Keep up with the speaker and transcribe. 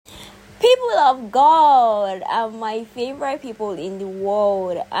People of God are my favorite people in the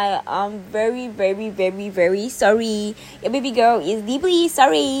world. I am very, very, very, very sorry. Your baby girl is deeply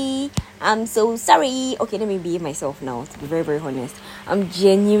sorry. I'm so sorry. Okay, let me be myself now, to be very, very honest. I'm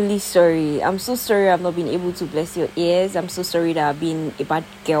genuinely sorry. I'm so sorry I've not been able to bless your ears. I'm so sorry that I've been a bad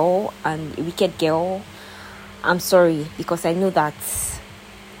girl and a wicked girl. I'm sorry because I know that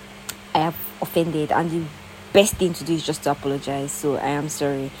I have offended, and the best thing to do is just to apologize. So I am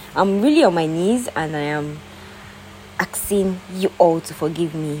sorry. I'm really on my knees and I am asking you all to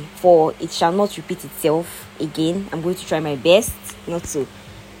forgive me, for it shall not repeat itself again. I'm going to try my best not to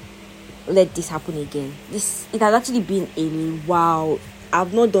let this happen again. It has actually been a while.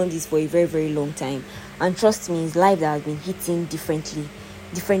 I've not done this for a very, very long time, and trust me, it's life that has been hitting differently.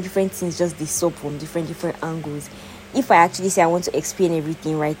 Different things just this up from different angles. If I actually say I want to explain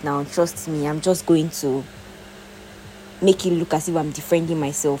everything right now, trust me, I'm just going to make it look as if I'm defending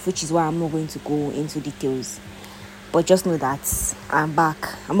myself, which is why I'm not going to go into details. But just know that I'm back.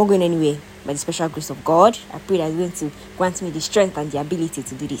 I'm not going anywhere by the special grace of God. I pray that He's going to grant me the strength and the ability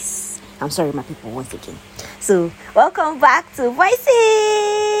to do this. I'm sorry, my people, once again. So, welcome back to Voice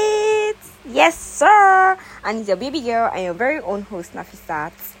It! Yes, sir! And it's your baby girl and your very own host,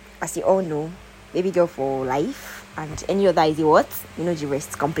 Nafisat. As you all know, baby girl for life. And any other is what? You know the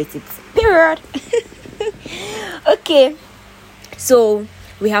rest. Complete it. Period. Okay. So,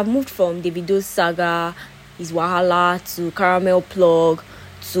 we have moved from Davido's saga, his Wahala, to Caramel Plug,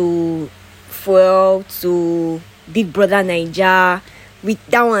 to Fuel, to Big Brother Naija. With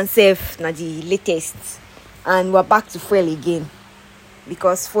that one safe, na the latest. And we're back to Fuel again.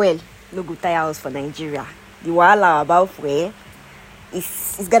 Because Fuel no go tire us for Nigeria. The Wahala about Fuel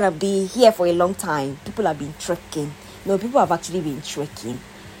is gonna be here for a long time. People have been trekking. No, people have actually been trekking.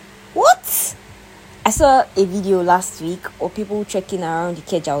 What? I saw a video last week of people trekking around the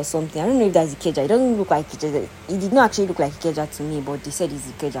Ikeja or something. I don't know if that's the Ikeja. It doesn't look like Ikeja. It did not actually look like Ikeja to me, but they said it's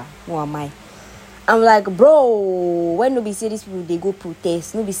Ikeja. Who am I? I'm like, bro, when nobody say these people, they go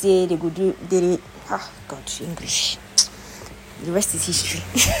protest. Nobody say they go do... God, English. The rest is history.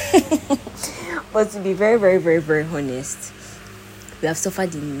 But to be very, very, very, very honest, we have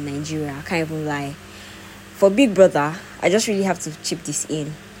suffered in Nigeria. I can't even lie. For Big Brother, I just really have to chip this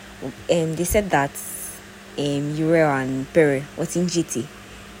in. They said that Uriel and Perry was in GT.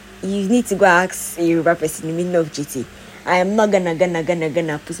 You need to go ask a Yoruba person in the middle of GT. I am not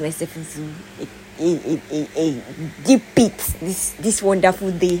gonna put myself into a deep pit this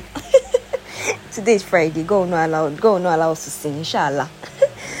wonderful day. Today is Friday. God will not allow us to sing, inshallah.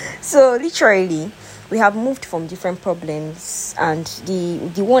 So literally, we have moved from different problems, and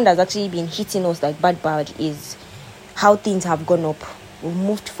the one that's actually been hitting us like bad is how things have gone up. We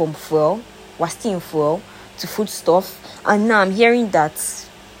moved from fuel, we're still in fuel, to food stuff, and now I'm hearing that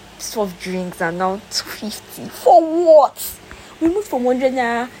soft drinks are now 250. For what? We moved from 100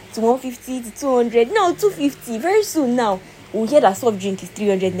 naira to 150 to 200, now 250. Very soon now, we'll hear that soft drink is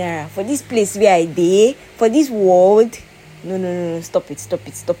 300 naira. For this place where I dey, for this world, no, stop it.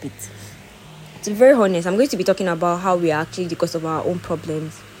 To be very honest, I'm going to be talking about how we are actually the cause of our own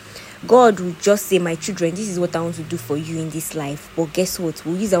problems. God will just say, my children, this is what I want to do for you in this life. But guess what?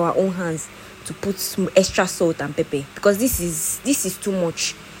 We'll use our own hands to put some extra salt and pepper. Because this is too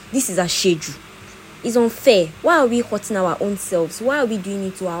much. This is a schedule. It's unfair. Why are we hurting our own selves? Why are we doing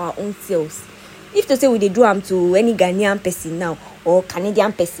it to our own selves? If to say we do them to any Ghanaian person now, or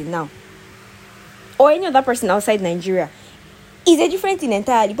Canadian person now, or any other person outside Nigeria, it's a different thing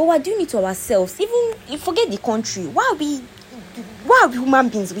entirely. But we're doing it to ourselves. Even you forget the country. Why are we human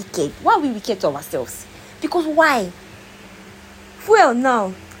beings wicked? Why are we wicked to ourselves? Because why? Well,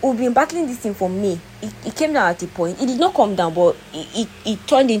 now we've been battling this thing for May. It came down at a point. It did not come down, but it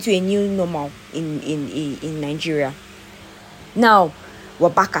turned into a new normal in Nigeria. Now we're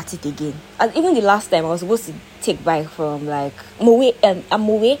back at it again. And even the last time I was supposed to take bike from like Mowe and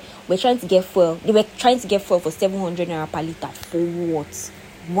Mowe, we're trying to get fuel. They were trying to get fuel for 700 naira per liter. For what?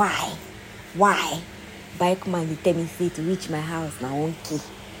 Why? Bike man, they tell me say to reach my house now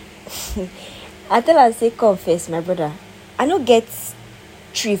 1K. I tell her, say, come first, my brother. I don't get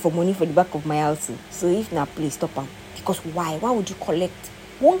tree for money for the back of my house. So if not, please stop am. Because why? Why would you collect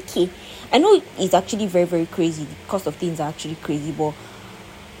 1K? I know it's actually very, very crazy. The cost of things are actually crazy, but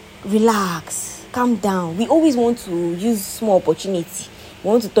relax, calm down. We always want to use small opportunity. We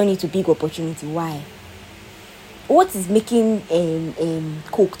want to turn it to big opportunity. Why? What is making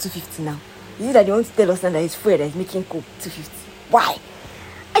Coke 250 now? Is it that they want to tell us that it's free that is making Coke 250? Why?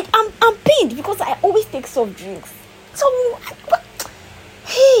 I'm pained because I always take soft drinks. So,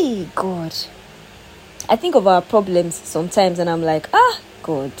 hey, God. I think of our problems sometimes and I'm like,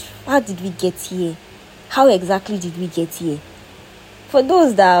 God, how did we get here? How exactly did we get here? For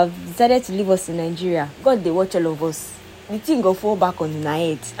those that have decided to leave us in Nigeria, God, they watch all of us. The thing go fall back on una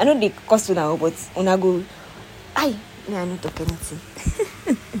head. I know they cost una, but una go, I not talk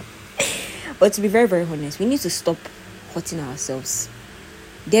anything. But to be very, very honest, we need to stop hurting ourselves.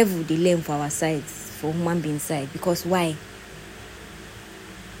 Devil, they learn for our sides, for human being side. Because why?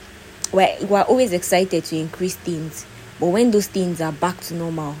 We're always excited to increase things. But when those things are back to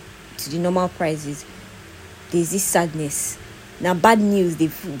normal, to the normal prices, there's this sadness. Now, bad news,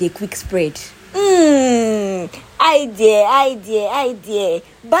 they quick spread. Idea.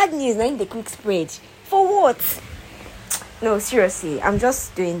 Bad news, now they quick spread. For what? No, seriously, I'm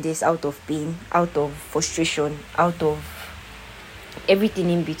just doing this out of pain, out of frustration, out of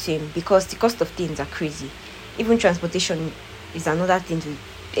everything in between, because the cost of things are crazy. Even transportation is another thing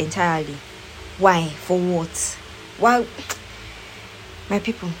entirely. Why? For what? Why? My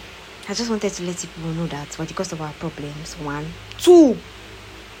people, I just wanted to let people know that for the cost of our problems, 1, 2,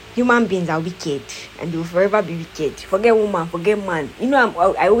 human beings are wicked and they will forever be wicked. Forget woman, forget man. You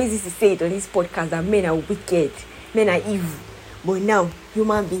know, I always used to say it on this podcast that men are wicked, men are evil. But now,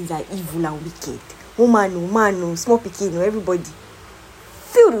 human beings are evil and wicked. Woman, small pikin, everybody.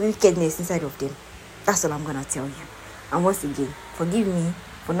 Feel the wickedness inside of them. That's all I'm going to tell you. And once again, forgive me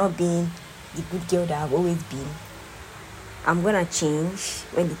for not being the good girl that I've always been. I'm going to change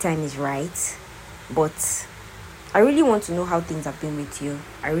when the time is right. But I really want to know how things have been with you.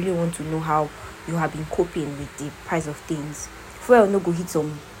 I really want to know how you have been coping with the price of things. Fuel no go hit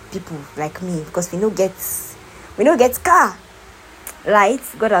some people like me because we no get car. Right?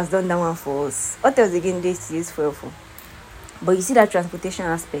 God has done that one for us. What else again they use fuel for? But you see that transportation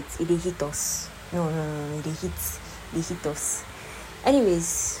aspect, it hit us. No, they hit us.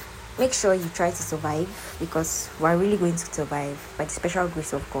 Anyways, make sure you try to survive because we're really going to survive by the special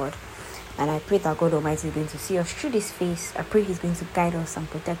grace of God. And I pray that God Almighty is going to see us through this phase. I pray He's going to guide us and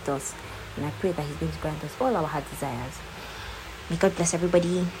protect us. And I pray that He's going to grant us all our heart desires. May God bless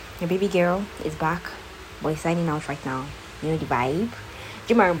everybody. Your baby girl is back. Boy, signing out right now. You know the vibe.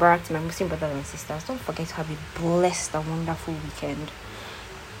 Juma Mubarak to my Muslim brothers and sisters. Don't forget to have a blessed and wonderful weekend.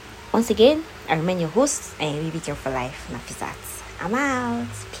 Once again, I remain your host and your baby girl for life, Nafisat. I'm out.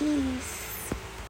 Peace.